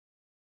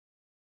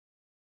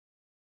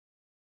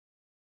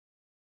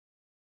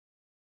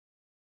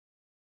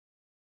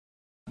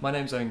My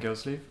name's Owen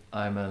Gildersleeve.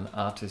 I'm an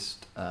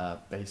artist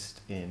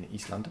based in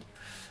East London,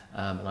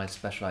 and I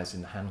specialise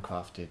in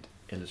handcrafted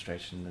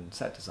illustration and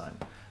set design.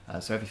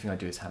 So everything I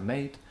do is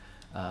handmade,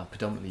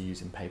 predominantly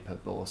using paper,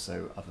 but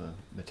also other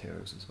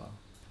materials as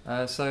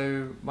well.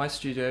 So my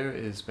studio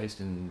is based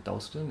in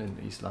Dalston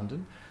in East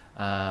London.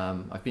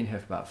 I've been here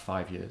for about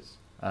 5 years.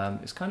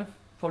 It's kind of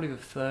probably the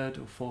third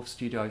or fourth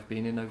studio I've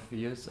been in over the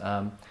years.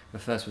 The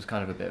first was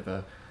kind of a bit of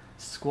a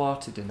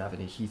squat. It didn't have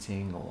any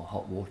heating or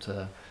hot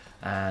water,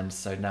 and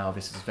so now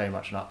this is very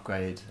much an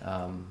upgrade.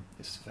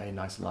 It's a very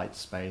nice light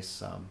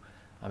space.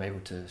 I'm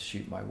able to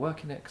shoot my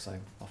work in it because I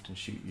often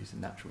shoot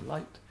using natural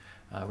light,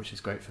 which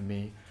is great for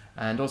me.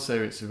 And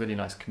also it's a really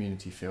nice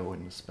community feel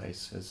in the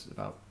space. There's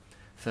about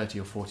 30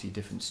 or 40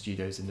 different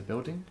studios in the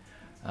building,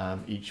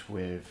 each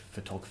with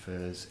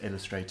photographers,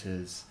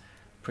 illustrators,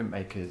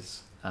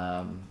 printmakers.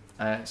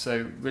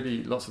 So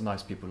really lots of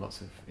nice people,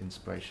 lots of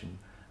inspiration,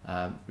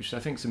 which I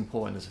think is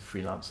important as a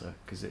freelancer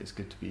because it's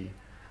good to be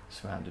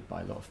surrounded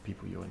by a lot of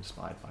people you're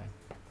inspired by.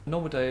 A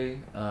normal day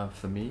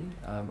for me,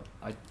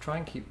 I try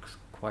and keep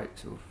quite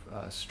sort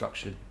of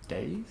structured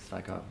days.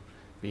 Like I'll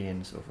be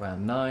in sort of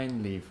around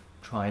 9,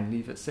 try and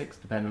leave at 6,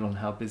 depending on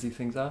how busy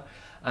things are.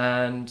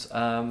 And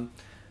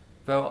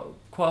there'll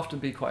quite often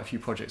be quite a few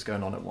projects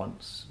going on at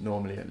once,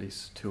 normally at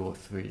least 2 or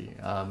 3.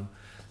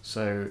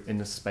 So in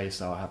the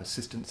space I'll have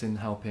assistants in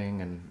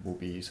helping, and we'll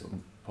be sort of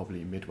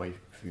probably midway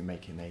through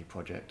making a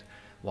project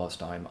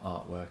whilst I'm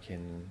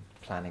artworking,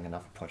 planning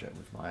another project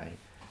with my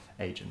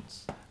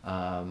agents.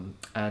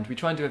 And we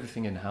try and do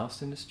everything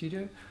in-house in the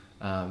studio.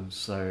 I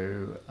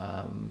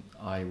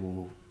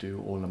will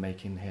do all the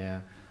making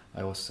here.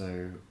 I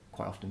also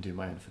quite often do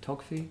my own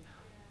photography,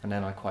 and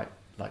then I quite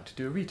like to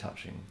do a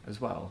retouching as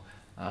well.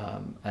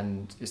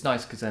 And it's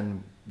nice because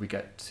then we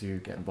get to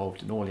get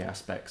involved in all the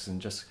aspects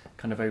and just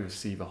kind of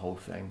oversee the whole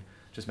thing,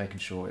 just making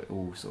sure it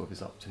all sort of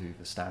is up to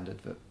the standard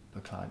that the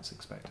client's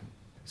expecting.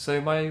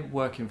 So my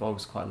work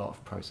involves quite a lot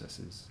of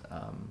processes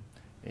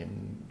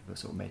in the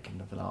sort of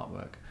making of an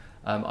artwork.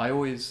 I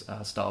always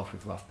start off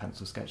with rough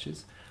pencil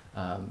sketches.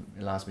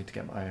 It allows me to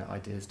get my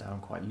ideas down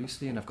quite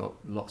loosely, and I've got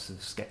lots of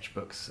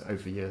sketchbooks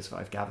over the years that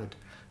I've gathered,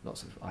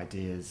 lots of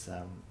ideas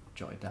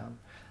jotted down.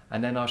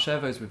 And then I'll share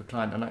those with the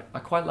client, and I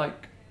quite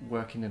like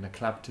working in a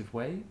collaborative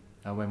way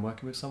when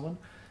working with someone.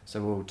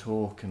 So we'll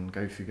talk and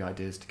go through the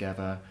ideas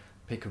together,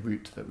 pick a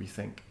route that we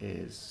think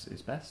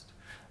is best,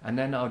 and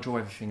then I'll draw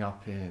everything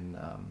up in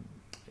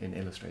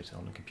Illustrator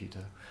on the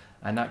computer,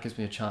 and that gives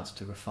me a chance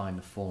to refine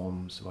the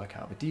forms, work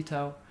out the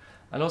detail.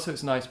 And also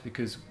it's nice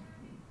because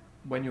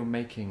when you're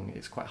making,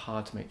 it's quite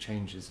hard to make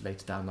changes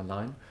later down the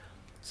line.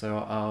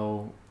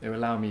 So it will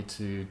allow me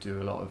to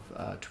do a lot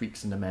of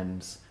tweaks and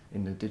amends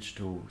in the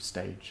digital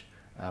stage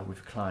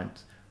with the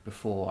client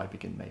before I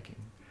begin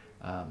making.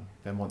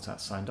 Then once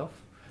that's signed off,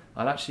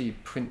 I'll actually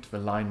print the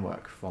line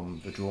work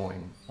from the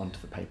drawing onto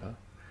the paper,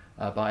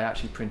 but I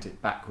actually print it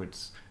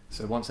backwards.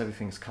 So once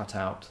everything's cut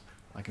out,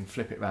 I can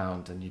flip it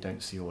round and you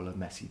don't see all the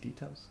messy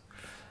details.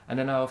 And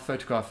then I'll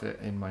photograph it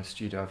in my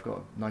studio. I've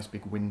got a nice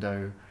big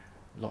window,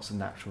 lots of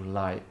natural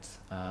light,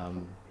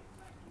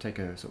 take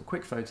a sort of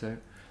quick photo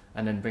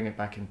and then bring it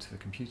back into the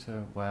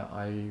computer where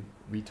I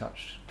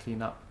retouch,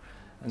 clean up.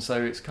 And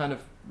so it's kind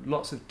of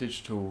lots of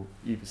digital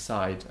either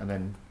side and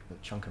then a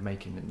chunk of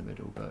making in the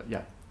middle. But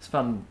yeah, it's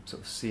fun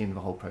sort of seeing the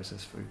whole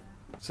process through.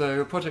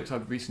 So a project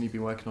I've recently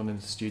been working on in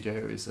the studio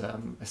is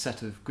a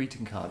set of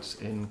greeting cards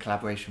in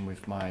collaboration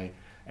with my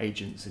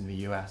agents in the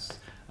US.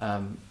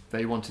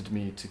 They wanted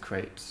me to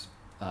create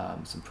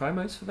some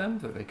promos for them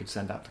that they could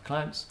send out to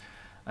clients.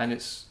 And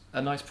it's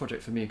a nice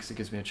project for me because it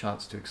gives me a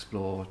chance to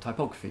explore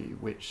typography,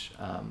 which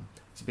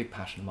is a big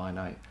passion of mine.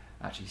 I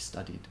actually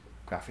studied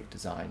graphic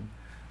design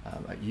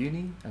at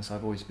uni, and so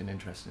I've always been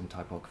interested in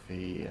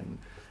typography,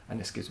 and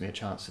this gives me a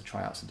chance to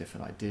try out some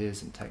different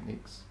ideas and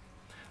techniques.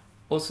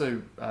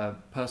 Also,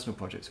 personal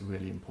projects are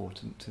really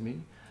important to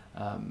me.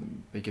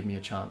 They give me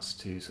a chance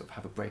to sort of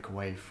have a break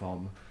away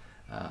from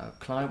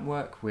client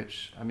work,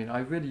 which, I mean, I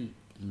really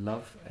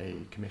love a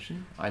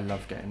commission. I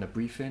love getting a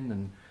brief in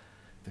and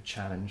the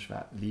challenge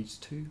that leads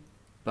to,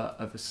 but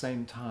at the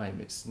same time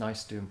it's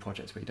nice doing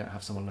projects where you don't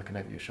have someone looking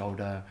over your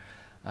shoulder.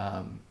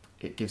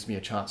 It gives me a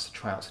chance to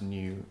try out some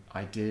new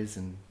ideas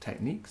and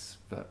techniques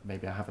that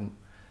maybe I haven't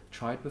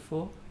tried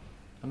before.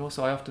 And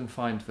also I often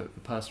find that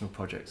the personal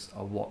projects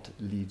are what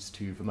leads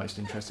to the most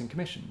interesting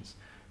commissions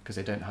because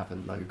they don't have a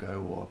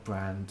logo or a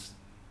brand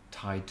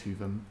tied to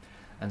them.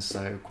 And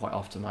so quite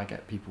often I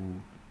get people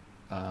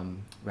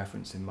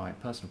referencing my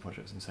personal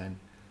projects and saying,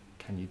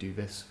 can you do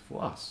this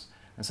for us?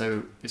 And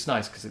so it's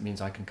nice because it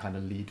means I can kind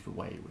of lead the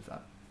way with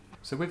that.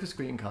 So with this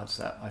greeting card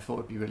set, I thought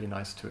it'd be really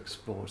nice to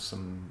explore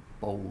some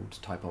bold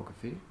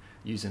typography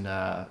using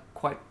a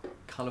quite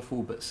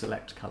colourful but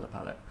select colour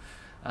palette.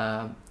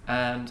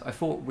 And I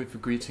thought with the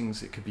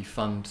greetings it could be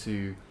fun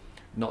to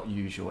not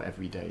use your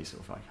everyday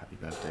sort of like happy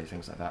birthday,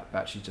 things like that, but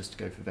actually just to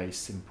go for very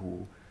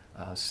simple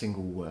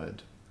single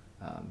word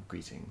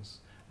greetings,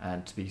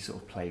 and to be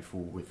sort of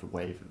playful with the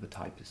way that the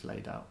type is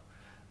laid out.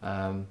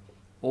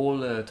 All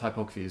the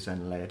typography is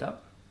then layered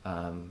up,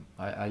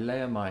 I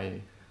layer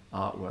my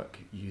artwork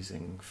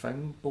using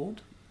foam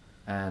board,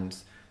 and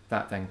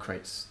that then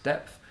creates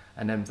depth,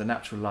 and then the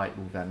natural light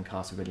will then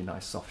cast a really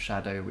nice soft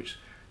shadow, which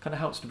kind of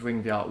helps to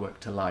bring the artwork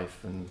to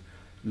life and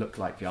look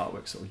like the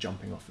artwork sort of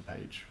jumping off the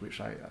page,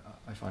 which I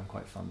find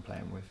quite fun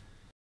playing with.